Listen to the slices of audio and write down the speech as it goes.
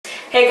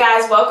Hey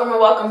guys, welcome and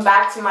welcome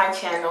back to my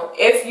channel.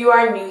 If you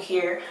are new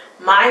here,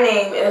 my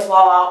name is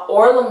Lala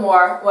or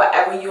Lamore,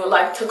 whatever you would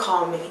like to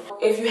call me.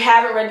 If you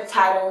haven't read the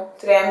title,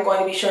 today I'm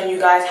going to be showing you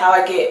guys how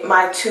I get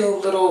my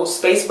two little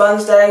space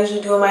buns that I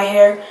usually do in my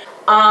hair.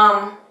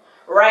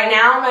 Right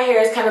now my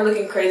hair is kind of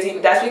looking crazy,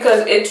 but that's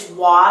because it's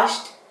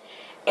washed.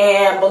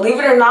 And believe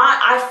it or not,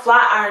 I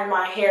flat ironed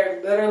my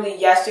hair literally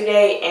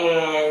yesterday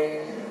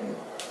and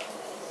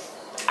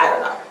I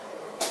don't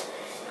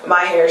know.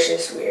 My hair is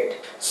just weird.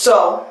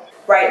 So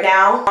right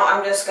now,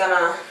 I'm just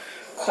gonna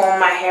comb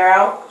my hair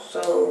out.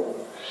 So,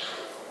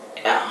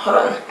 yeah, hold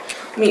on.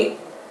 Let me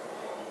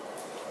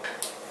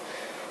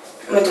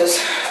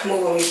just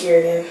move over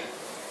here then.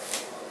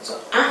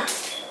 So,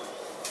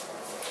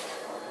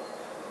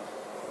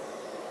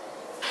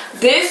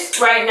 This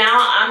right now,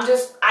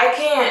 I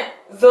can't,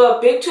 the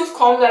big tooth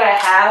comb that I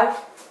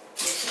have,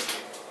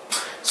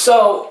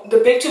 so the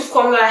big tooth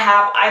comb that I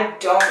have,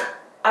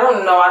 I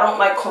don't know, I don't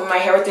like combing my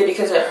hair with it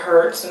because it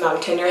hurts and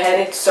I'm tender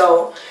headed.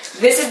 So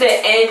this is the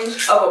end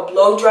of a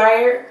blow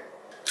dryer.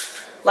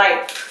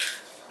 Like,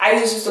 I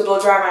use this to blow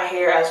dry my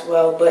hair as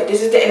well, but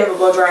this is the end of a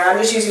blow dryer and I'm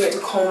just using it to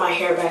comb my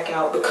hair back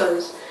out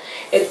because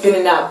it's been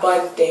in that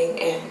bun thing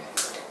and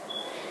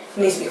it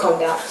needs to be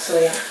combed out. So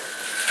yeah.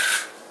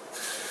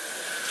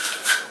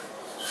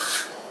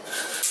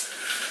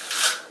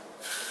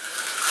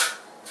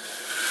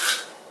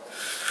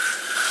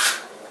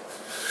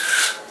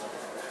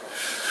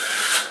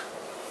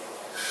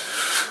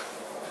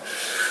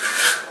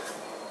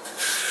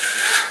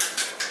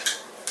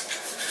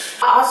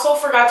 I also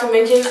forgot to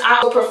mention,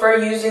 I prefer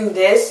using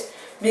this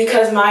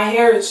because my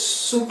hair is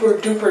super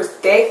duper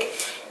thick,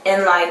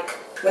 and like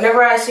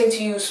whenever I seem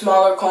to use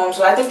smaller combs,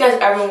 so I think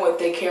that's everyone with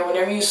thick hair,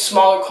 whenever you use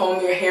smaller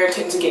comb, your hair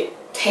tends to get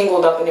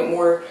tangled up in it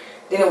more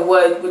than it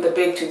would with a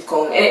big tooth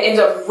comb, and it ends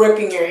up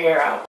ripping your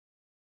hair out.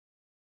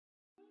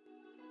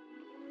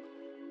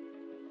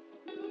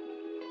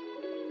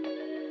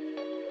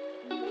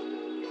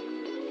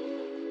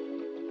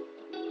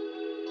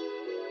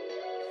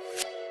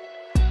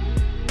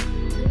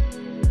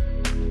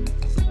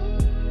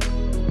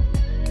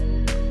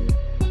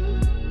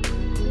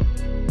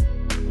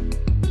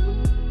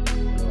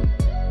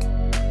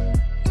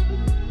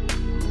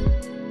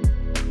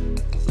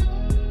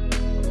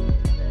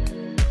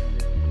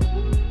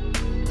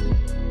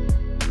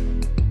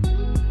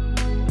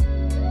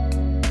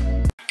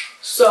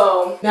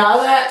 So now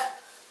that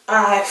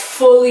I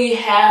fully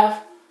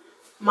have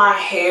my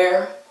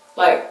hair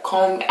like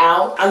combed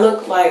out, I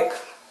look like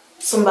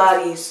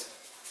somebody's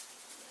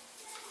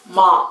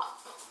mop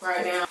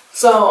right now.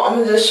 So I'm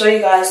gonna just show you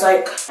guys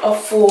like a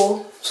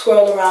full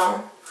swirl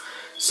around.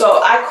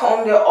 So I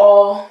combed it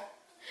all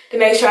to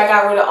make sure I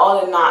got rid of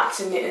all the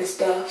knots in it and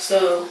stuff.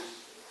 So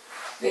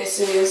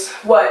this is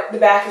what the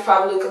back is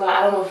probably looking like.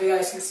 I don't know if you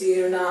guys can see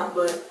it or not,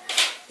 but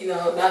you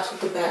know, that's what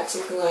the back's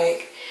looking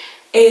like.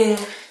 And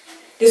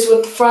this is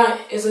what the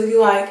front is looking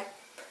like.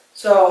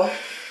 So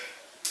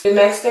the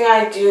next thing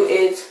I do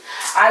is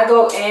I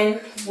go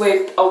in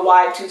with a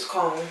wide tooth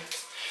comb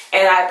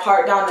and I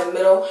part down the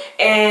middle.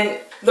 And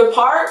the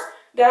part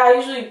that I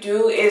usually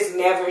do is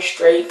never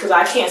straight because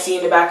I can't see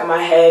in the back of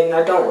my head, and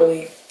I think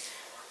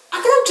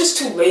I'm just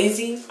too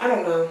lazy, I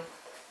don't know,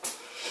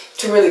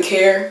 to really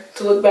care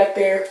to look back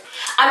there.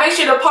 I make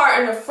sure the part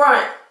in the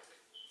front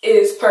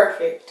is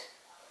perfect,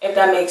 if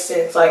that makes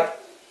sense, like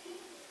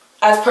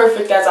as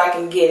perfect as I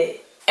can get it.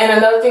 And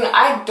another thing,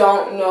 I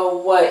don't know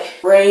what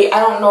grade,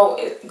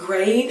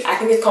 grade? I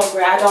think it's called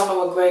grade. I don't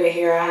know what grade of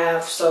hair I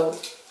have, so,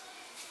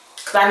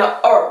 because I know,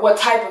 or what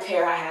type of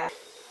hair I have.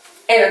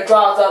 And it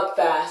draws up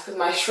fast, because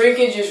my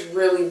shrinkage is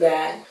really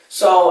bad.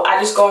 So I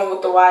just go in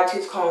with the wide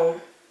tooth comb,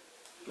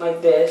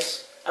 like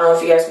this. I don't know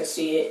if you guys can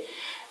see it.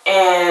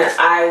 And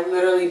I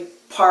literally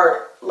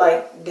part,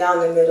 like,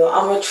 down the middle.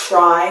 I'm going to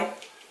try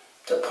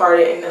to part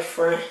it in the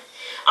front.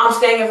 I'm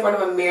standing in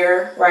front of a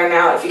mirror right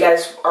now, if you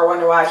guys are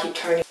wondering why I keep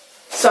turning.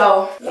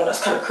 So, no,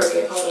 that's kind of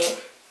crooked. Hold on.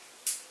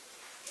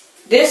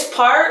 This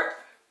part,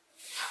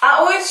 I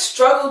always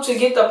struggle to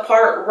get the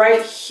part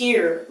right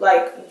here.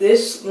 Like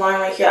this line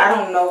right here. I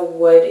don't know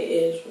what it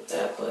is with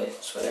that, but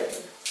it's whatever.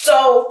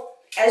 So,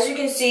 as you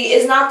can see,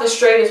 it's not the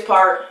straightest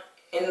part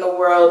in the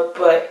world,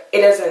 but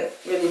it doesn't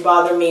really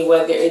bother me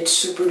whether it's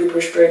super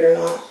duper straight or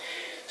not.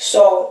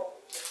 So,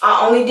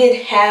 I only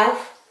did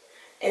half.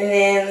 And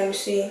then, let me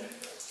see.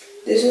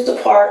 This is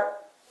the part.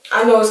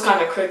 I know it's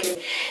kind of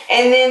crooked.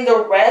 And then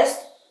the rest,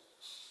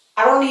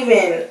 I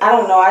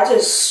don't know. I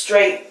just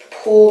straight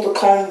pull the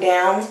comb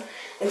down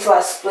until I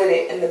split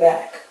it in the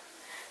back.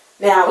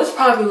 Now, it's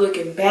probably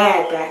looking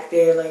bad back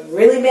there, like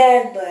really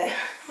bad, but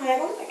I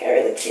don't think I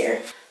really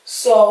care.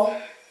 So,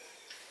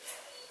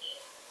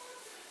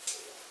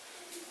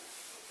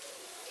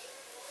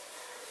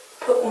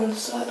 put one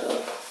side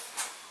up.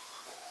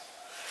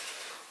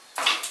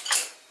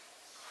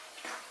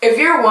 If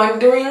you're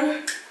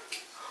wondering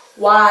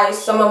why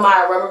some of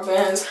my rubber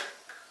bands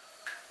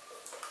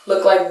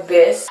look like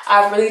this,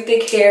 I have really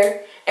thick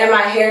hair and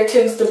my hair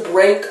tends to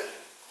break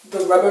the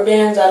rubber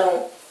bands. I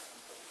don't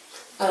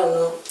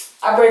know.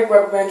 I break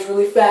rubber bands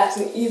really fast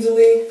and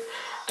easily,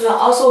 and I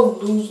also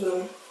lose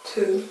them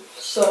too.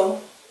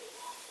 So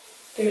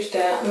there's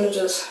that. I'm gonna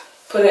just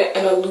put it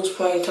in a loose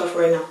ponytail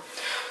for right now.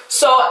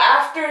 So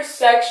after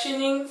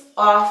sectioning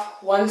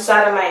off one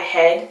side of my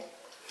head,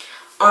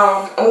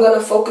 I'm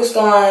gonna focus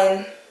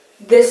on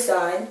this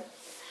side,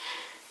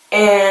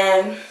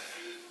 and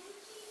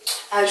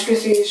as you can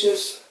see, it's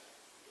just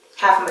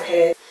half my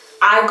head.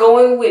 I go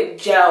in with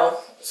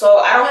gel. So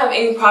I don't have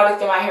any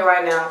product in my hair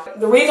right now.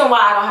 The reason why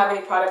I don't have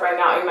any product right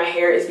now in my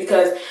hair is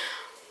because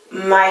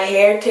my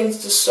hair tends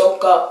to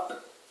soak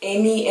up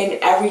any and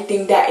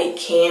everything that it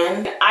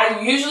can. I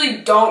usually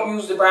don't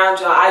use the brown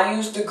gel. I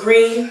use the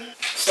green.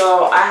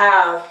 So I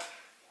have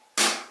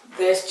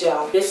this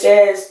gel. This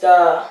is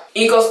the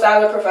Eco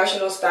Styler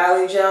Professional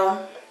Styling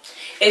Gel.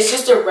 It's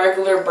just a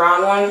regular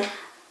brown one.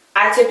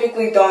 I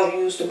typically don't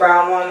use the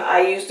brown one.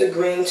 I use the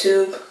green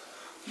tube,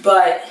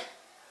 but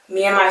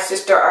me and my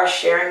sister are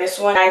sharing this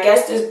one. I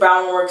guess this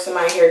brown one works in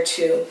my hair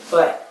too,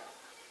 but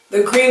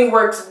the green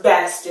works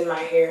best in my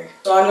hair.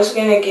 So I'm just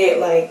gonna get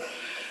like,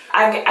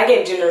 I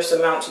get generous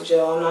amounts of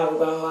gel, I'm not even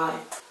gonna lie.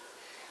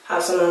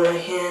 Have some on my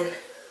hand,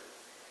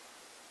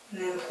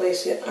 and then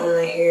place it on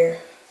my hair.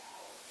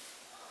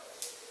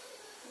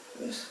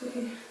 Let's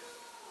see.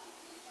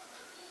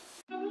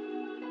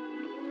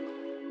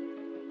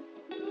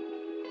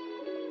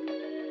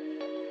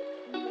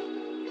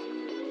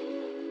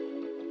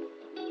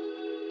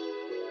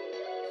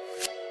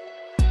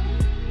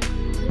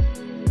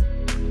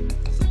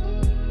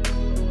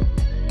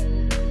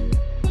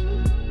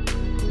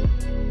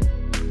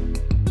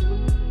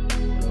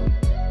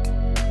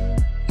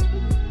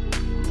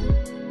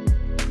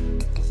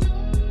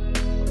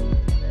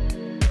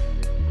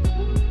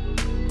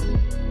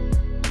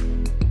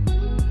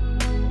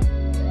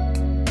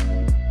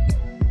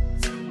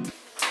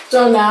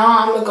 So now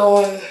I'm gonna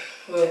go in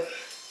with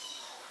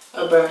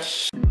a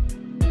brush.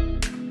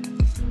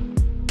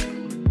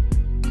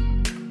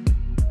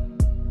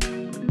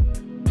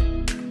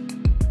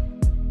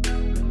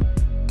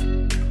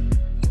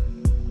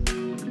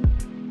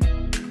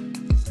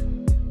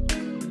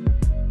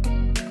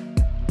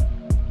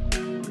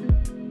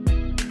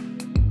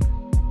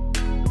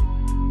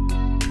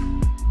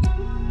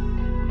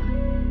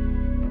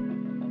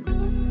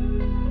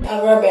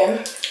 A rubber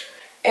band.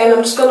 And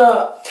I'm just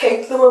gonna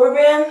take the rubber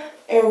band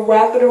and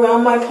wrap it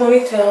around my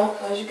ponytail,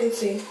 as you can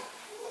see.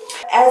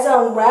 As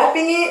I'm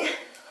wrapping it,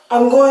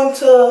 I'm going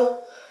to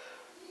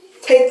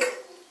take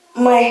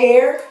my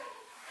hair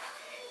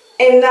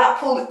and not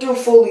pull it through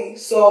fully.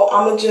 So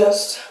I'm gonna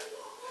just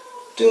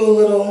do a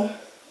little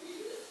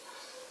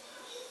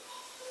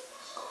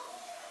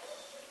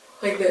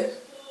like this.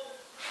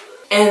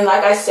 And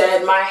like I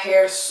said, my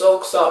hair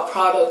soaks up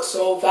product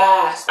so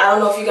fast. I don't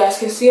know if you guys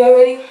can see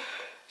already,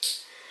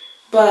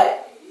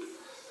 but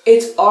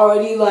it's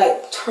already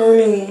like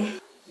turning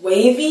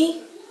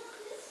wavy,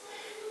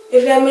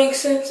 if that makes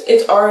sense.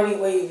 It's already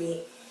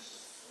wavy,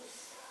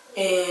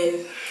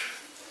 and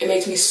it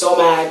makes me so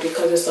mad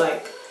because it's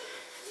like,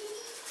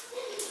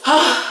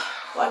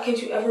 why can't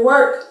you ever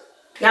work?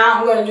 Now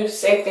I'm going to do the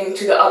same thing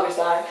to the other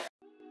side.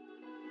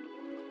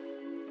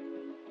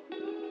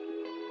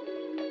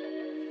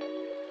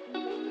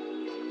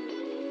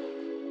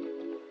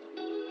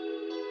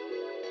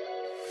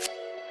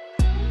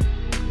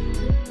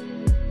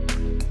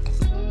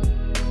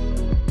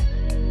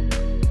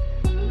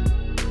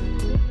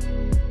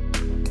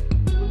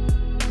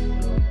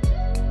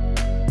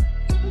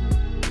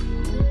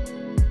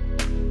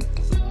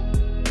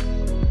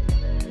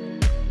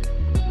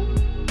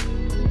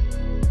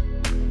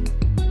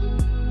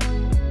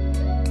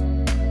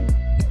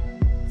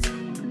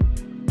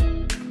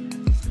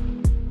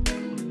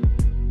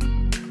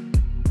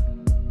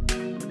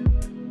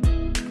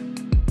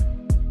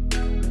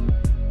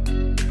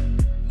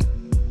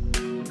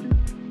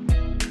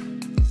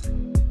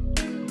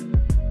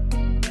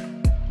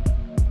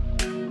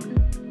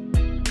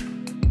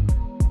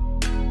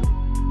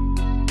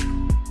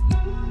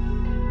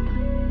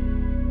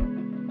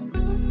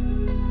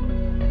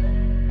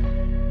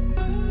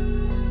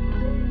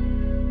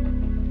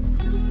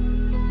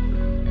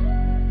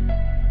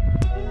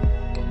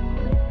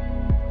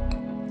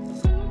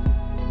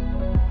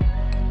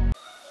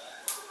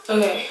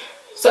 Okay,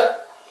 so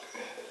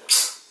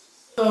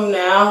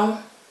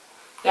now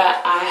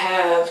that I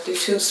have the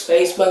two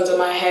space buns on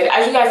my head,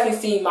 as you guys can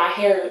see, my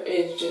hair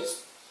is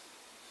just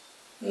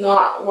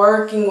not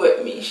working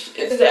with me.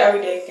 It's an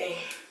everyday thing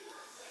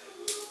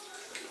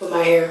with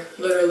my hair,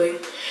 literally.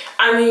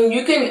 I mean,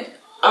 you can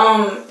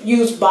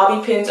use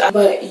bobby pins,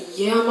 but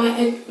yeah, my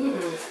head,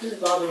 this is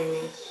bothering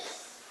me.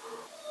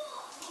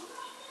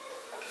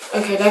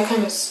 Okay, that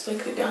kind of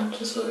slicked it down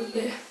just a little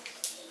bit.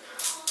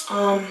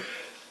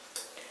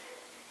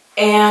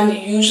 And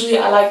usually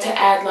I like to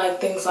add like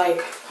things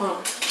like,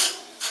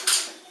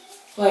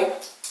 like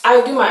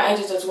I do my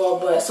edges as well,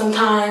 but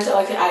sometimes I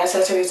like to add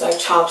accessories like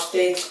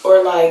chopsticks,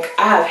 or like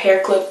I have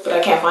hair clips but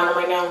I can't find them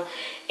right now,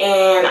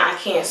 and I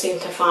can't seem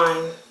to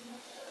find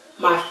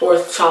my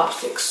fourth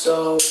chopstick,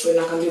 so we're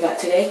not gonna do that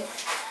today.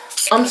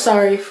 I'm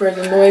sorry for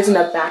the noise in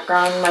the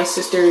background. My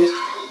sister's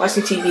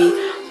watching TV,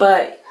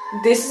 but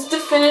this is the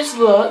finished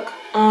look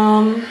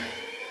from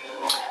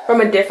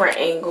a different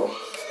angle.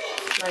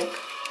 Like,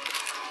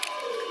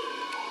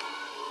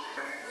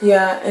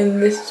 yeah,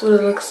 and this is what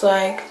it looks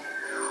like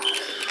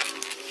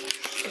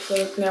if we're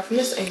looking at it from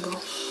this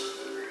angle.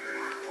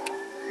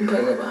 And put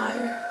it a little bit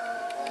higher.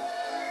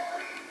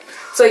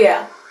 So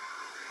yeah,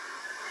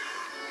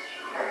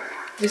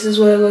 this is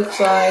what it looks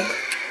like.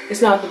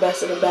 It's not the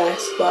best of the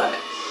best, but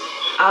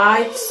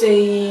I'd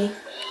say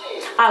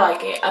I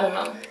like it. I don't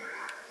know.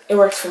 It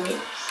works for me.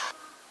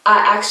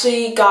 I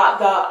actually got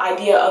the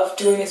idea of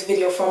doing this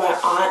video from my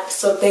aunt,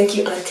 so thank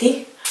you,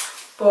 Auntie,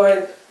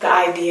 for the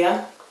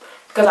idea.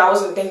 Because I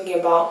wasn't thinking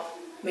about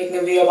making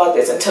a video about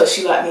this until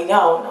she let me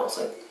know, and I was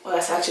like, well,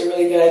 that's actually a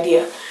really good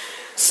idea.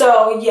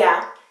 So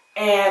yeah,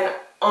 and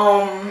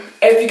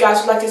if you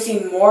guys would like to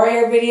see more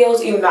hair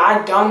videos, even though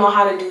I don't know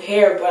how to do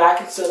hair, but I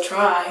can still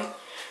try,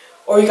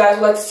 or you guys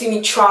would like to see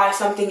me try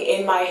something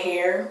in my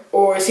hair,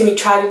 or see me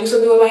try to do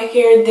something with my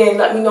hair, then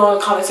let me know in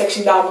the comment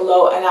section down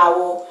below, and I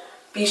will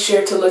be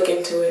sure to look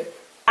into it.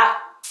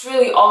 That's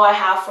really all I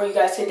have for you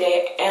guys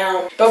today.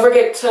 Don't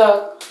forget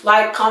to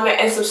like, comment,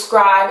 and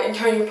subscribe, and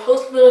turn your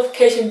post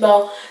notification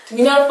bell to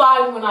be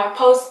notified when I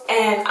post,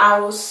 and I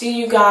will see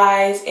you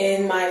guys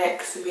in my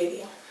next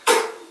video.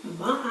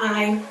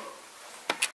 Bye.